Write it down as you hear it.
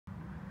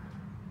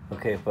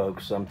Okay,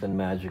 folks, something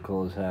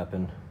magical has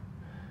happened.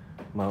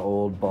 My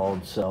old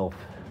bald self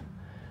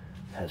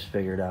has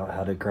figured out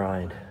how to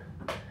grind.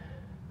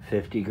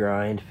 50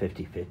 grind,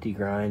 50-50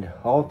 grind,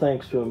 all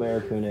thanks to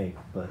American 8,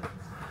 but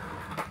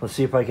let's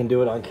see if I can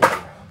do it on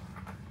camera.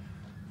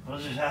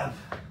 Let's just have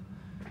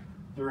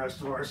the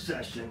rest of our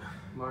session.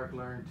 Mark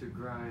learned to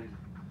grind,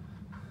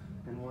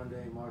 and one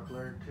day Mark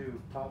learned to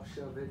pop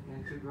shove it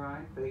into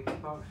grind, fake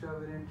it, pop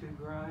shove it into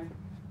grind,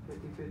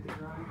 50-50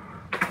 grind.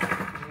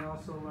 And he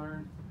also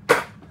learned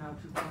how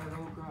to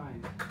parallel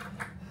grind.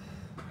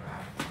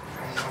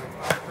 And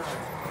Mark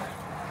tried.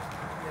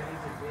 Yeah,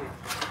 he's a dick.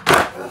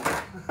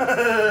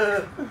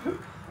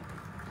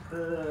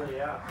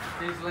 Yeah.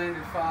 He's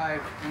landed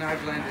 5, and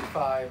I've landed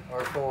 5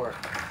 or 4.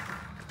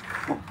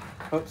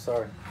 Oops,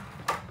 sorry.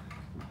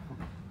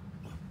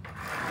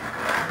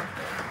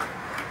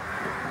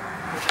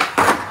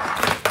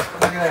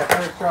 Look at that,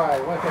 first try.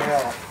 What the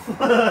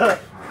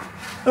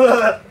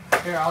hell?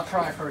 Here, I'll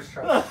try first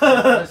try.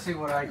 Let's see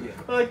what I get.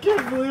 I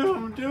can't believe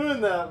I'm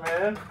doing that,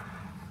 man.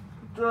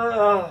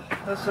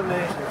 That's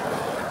amazing.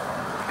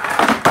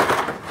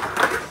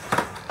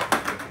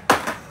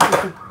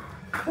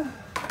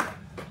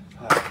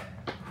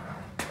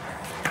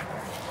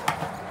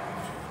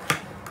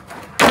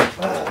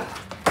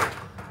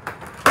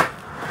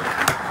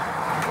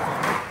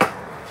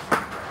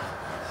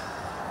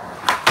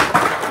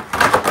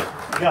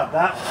 You got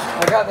that one?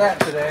 I got that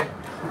today.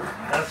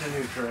 That's a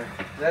new trick.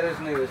 That is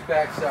new. It's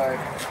backside.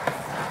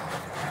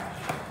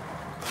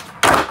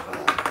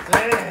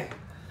 Dang.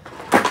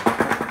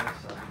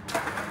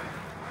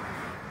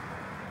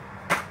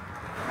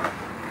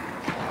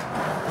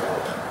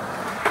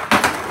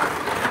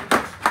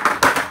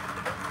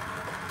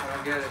 I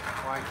don't get it.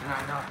 Why can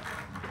I not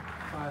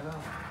 5-0?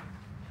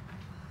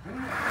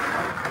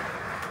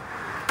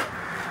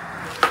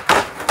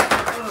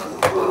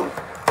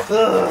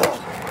 Ugh.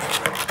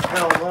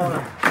 Hell on.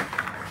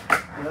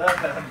 That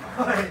bad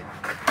boy.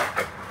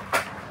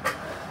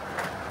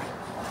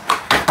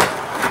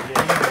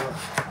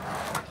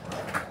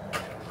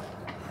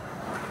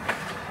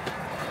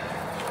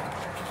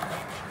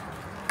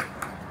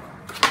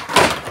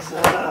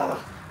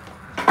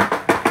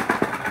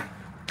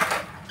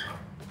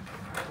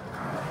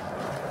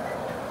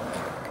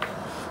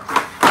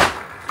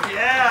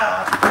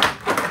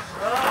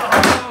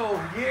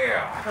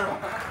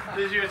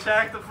 Did you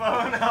attack the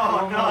phone?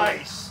 Oh,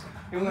 nice.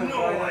 He went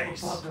right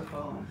Nice. above the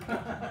phone.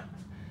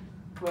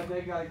 But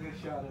they got a good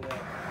shot of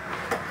that.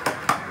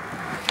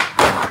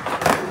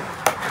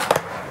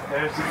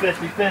 There's the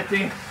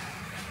 50-50.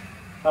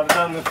 I've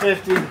done the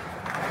 50. I'm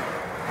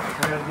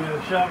going to do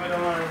the shove it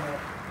on and the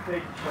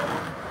fake shove it.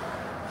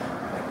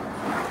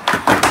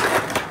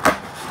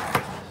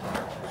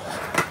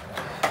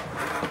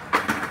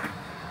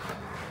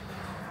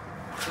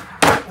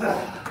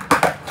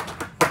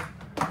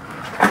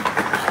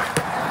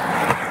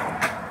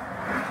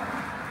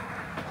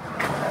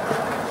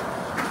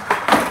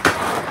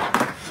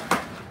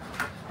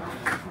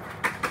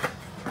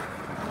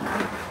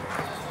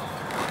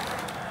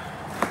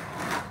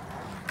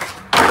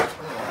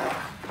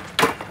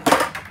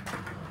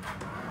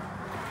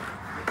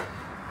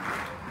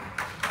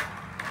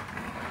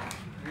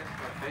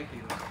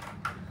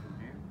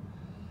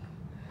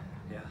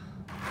 Yeah.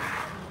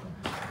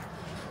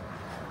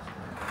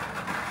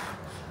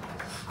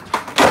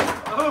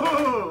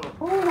 Oh!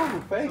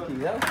 Ooh, fakey.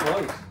 That was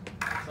close.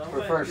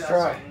 Somebody first got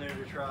try. something new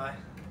to try.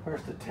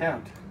 First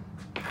attempt.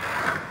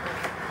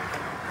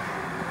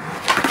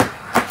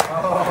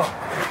 Oh.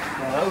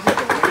 No, that was like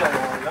a real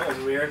one. That was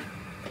weird.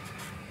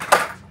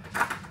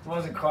 It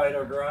wasn't quite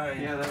a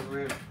grind. Yeah, that was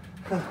weird.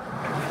 I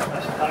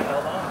should have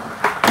held on.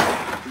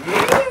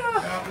 Yeah!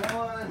 Got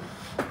one.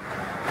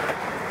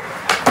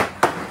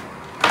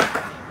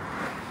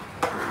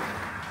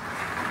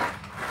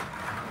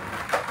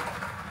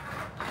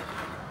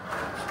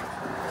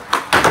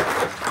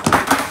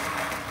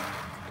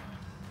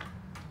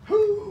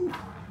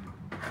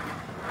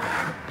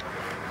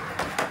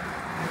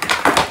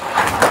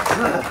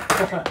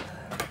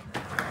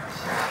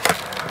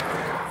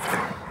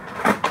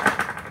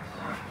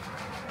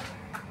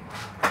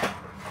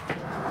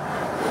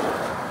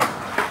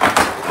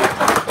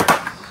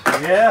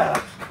 Yeah.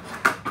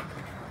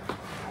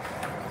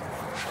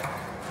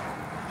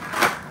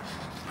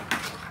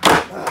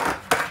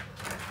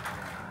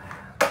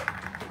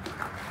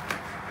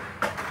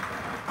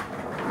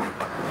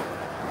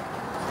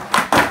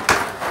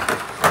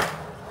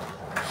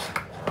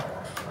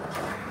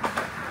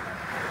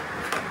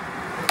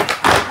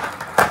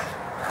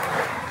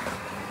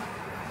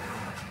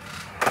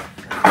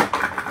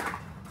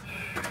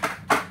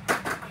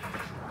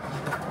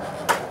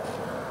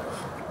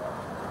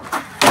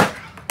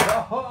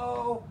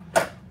 Oh!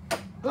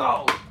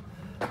 Go!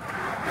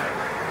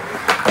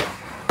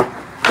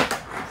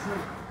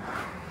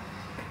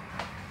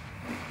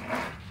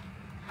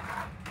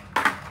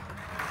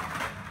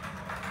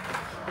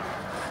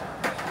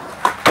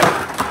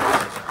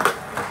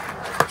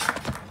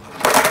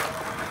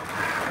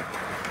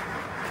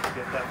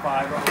 Get that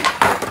 5 on.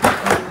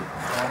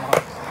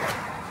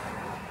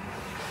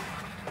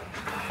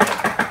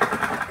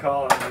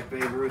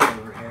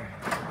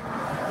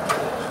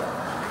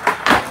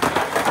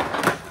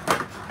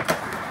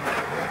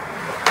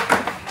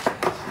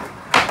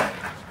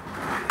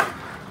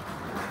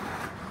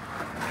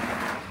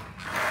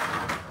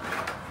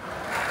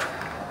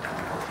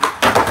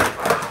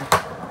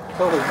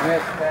 Totally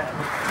missed that.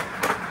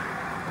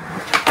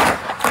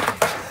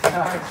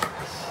 Nice.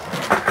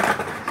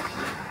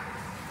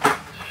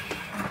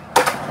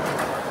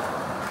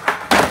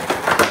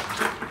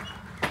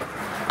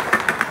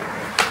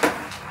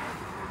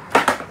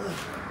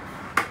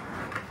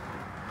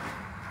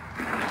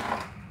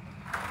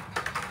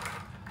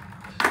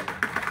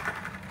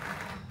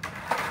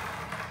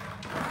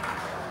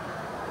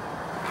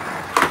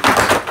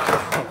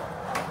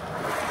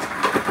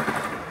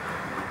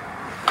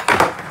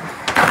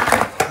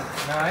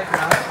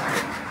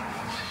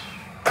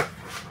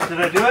 Did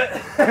I do it?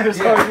 It was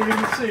hard for me to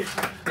see.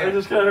 I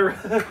just kind of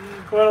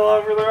went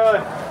along for the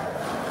ride.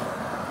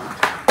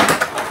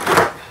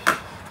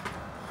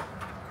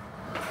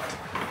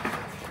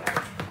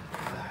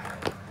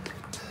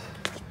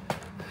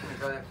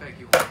 Try that fake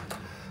you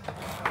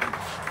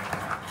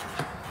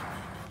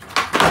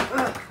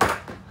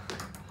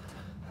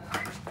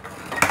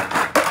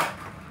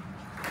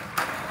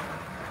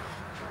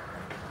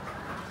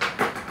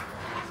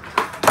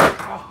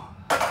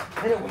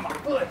hit it with my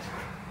foot.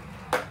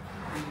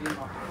 Get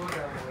my foot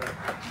out of the way.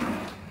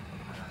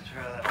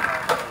 Try that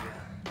power again.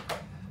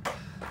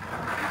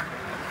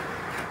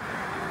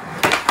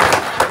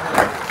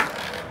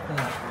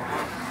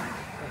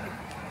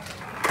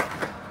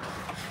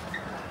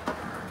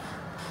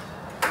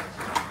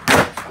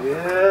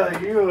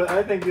 Yeah,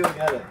 I think you'll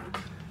get it.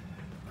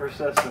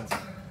 Persistence.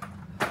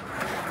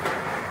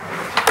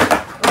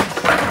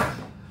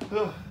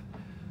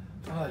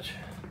 Fudge.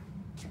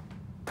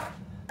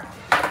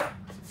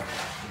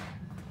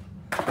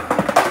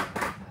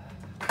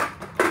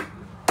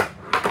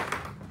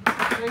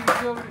 Take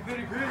it over to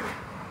Goody Goody.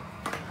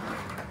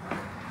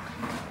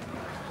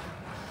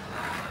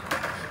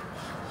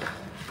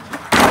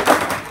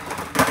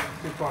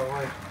 Too far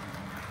away.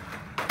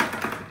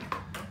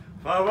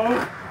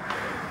 5-0?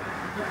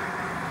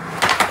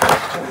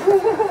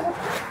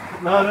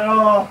 Not at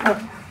all.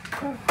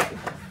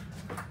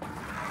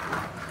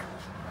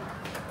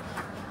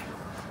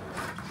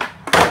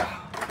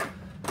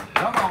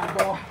 Come on,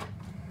 boy.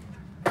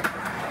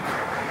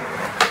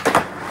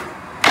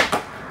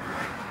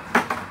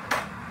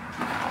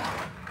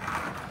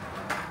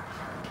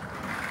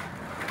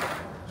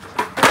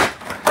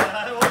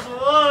 That was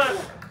one.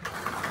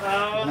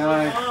 That was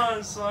Nice.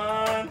 one,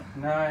 son.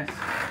 Nice.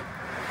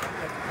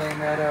 Clean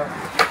that up.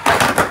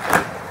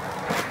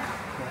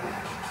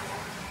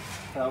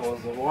 That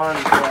was the one.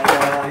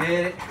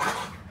 Hit it.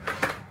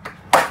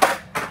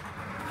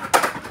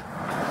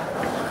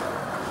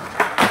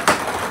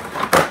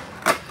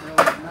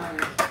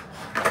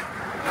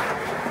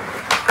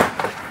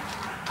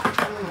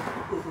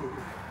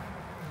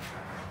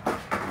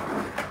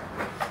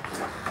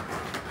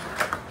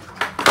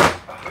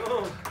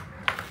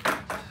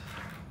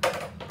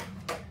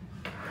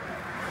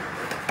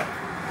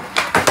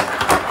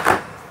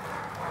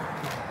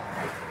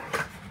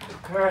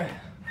 Alright.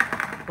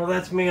 Well,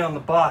 that's me on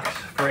the box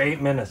for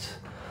 8 minutes.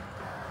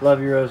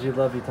 Love you, Rosie.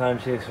 Love you, Time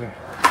Chaser.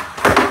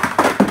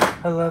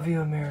 I love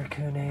you,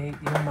 American 8.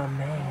 You're my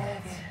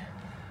man.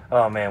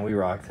 Oh, man, we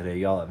rock today.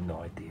 Y'all have no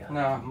idea.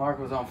 No, Mark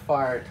was on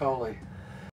fire totally.